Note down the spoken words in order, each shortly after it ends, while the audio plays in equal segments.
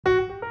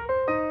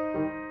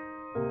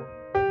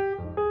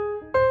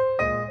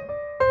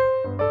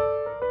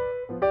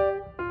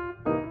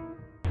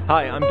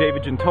Hi, I'm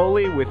David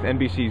Gentoli with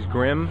NBC's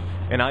Grimm,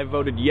 and I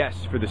voted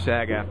yes for the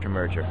SAG-AFTRA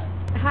merger.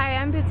 Hi,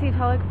 I'm Bitsy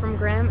Tulloch from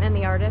Grimm and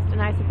The Artist,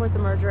 and I support the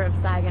merger of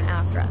SAG and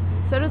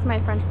AFTRA. So does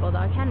my French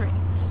bulldog, Henry.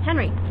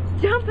 Henry,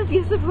 jump if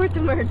you support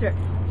the merger.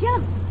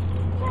 Jump!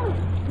 Jump!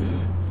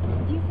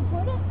 Do you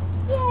support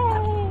it?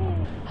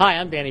 Yay! Hi,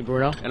 I'm Danny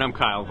Bruno. And I'm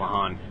Kyle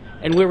Vahan.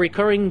 And we're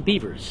recurring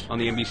beavers. On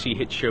the NBC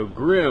hit show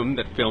Grimm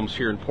that films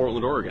here in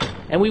Portland, Oregon.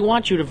 And we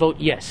want you to vote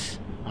yes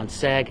on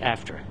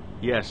SAG-AFTRA.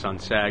 Yes, on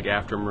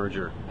SAG-AFTRA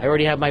merger. I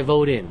already have my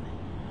vote in.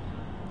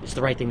 It's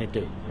the right thing to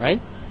do, right?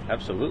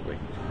 Absolutely.